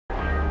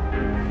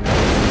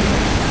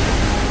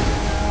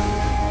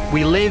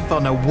We live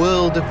on a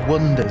world of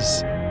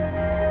wonders,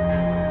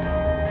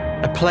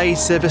 a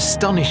place of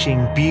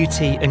astonishing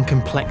beauty and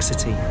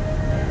complexity.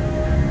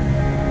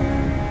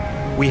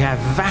 We have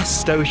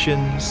vast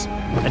oceans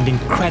and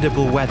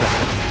incredible weather,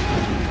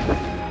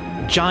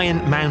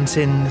 giant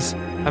mountains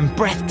and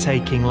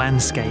breathtaking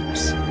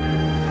landscapes.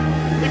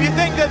 If you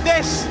think that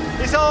this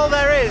is all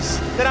there is,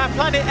 that our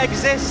planet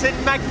exists in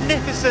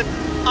magnificent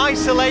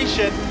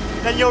isolation,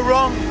 then you're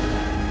wrong.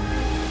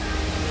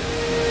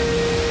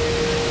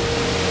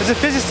 As a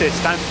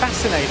physicist, I'm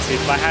fascinated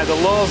by how the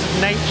laws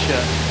of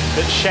nature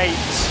that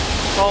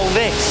shaped all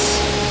this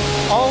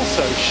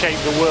also shape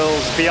the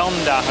worlds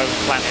beyond our home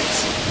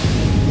planet.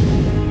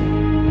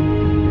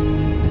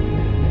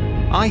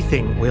 I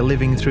think we're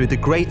living through the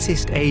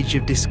greatest age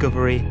of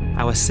discovery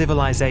our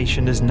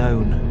civilization has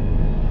known.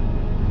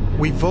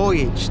 We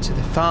voyage to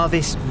the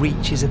farthest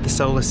reaches of the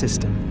solar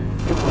system.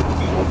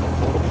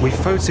 We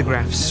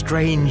photograph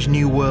strange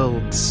new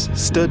worlds,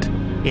 stood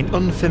in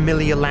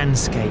unfamiliar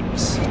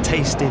landscapes,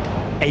 tasted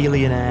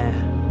alien air.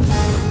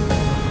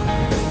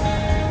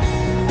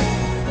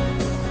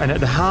 And at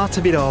the heart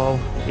of it all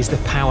is the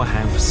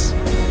powerhouse.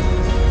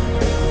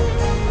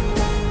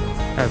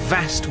 A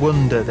vast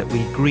wonder that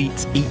we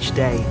greet each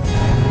day.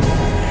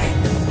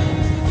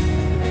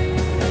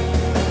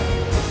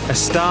 A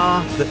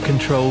star that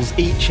controls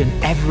each and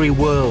every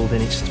world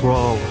in its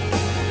thrall.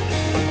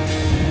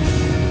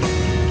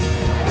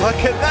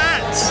 Look at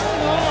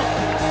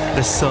that!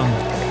 The sun.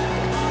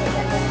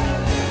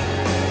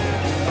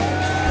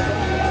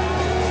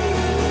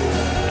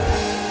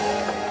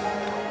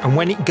 And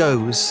when it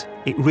goes,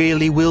 it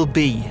really will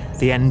be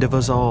the end of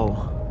us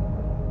all.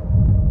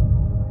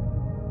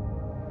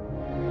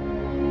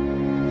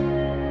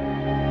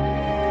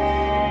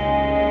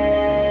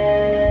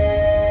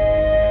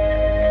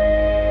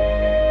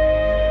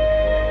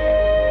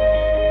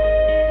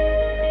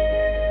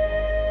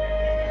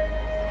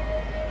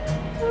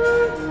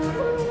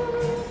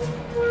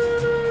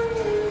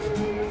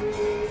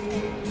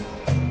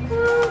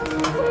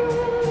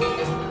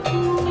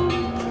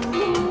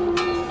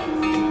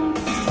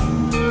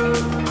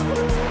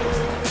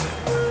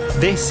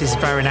 This is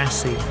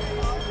Varanasi.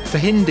 For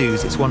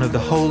Hindus, it's one of the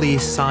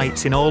holiest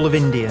sites in all of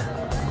India.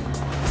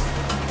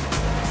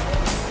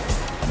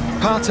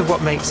 Part of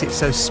what makes it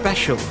so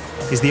special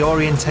is the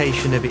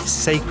orientation of its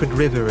sacred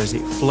river as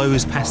it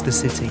flows past the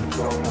city.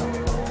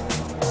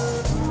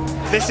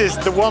 This is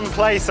the one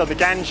place on the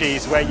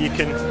Ganges where you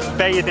can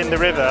bathe in the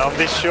river on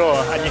this shore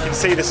and you can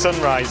see the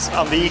sunrise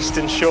on the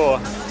eastern shore.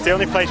 It's the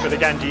only place where the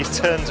Ganges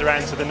turns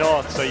around to the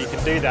north, so you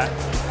can do that.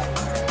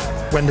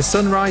 When the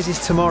sun rises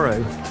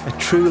tomorrow, a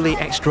truly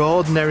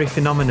extraordinary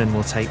phenomenon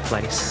will take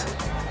place,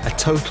 a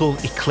total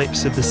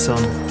eclipse of the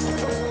sun.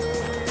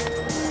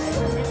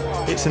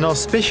 It's an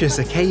auspicious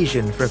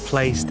occasion for a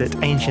place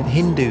that ancient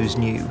Hindus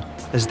knew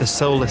as the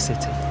solar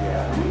city.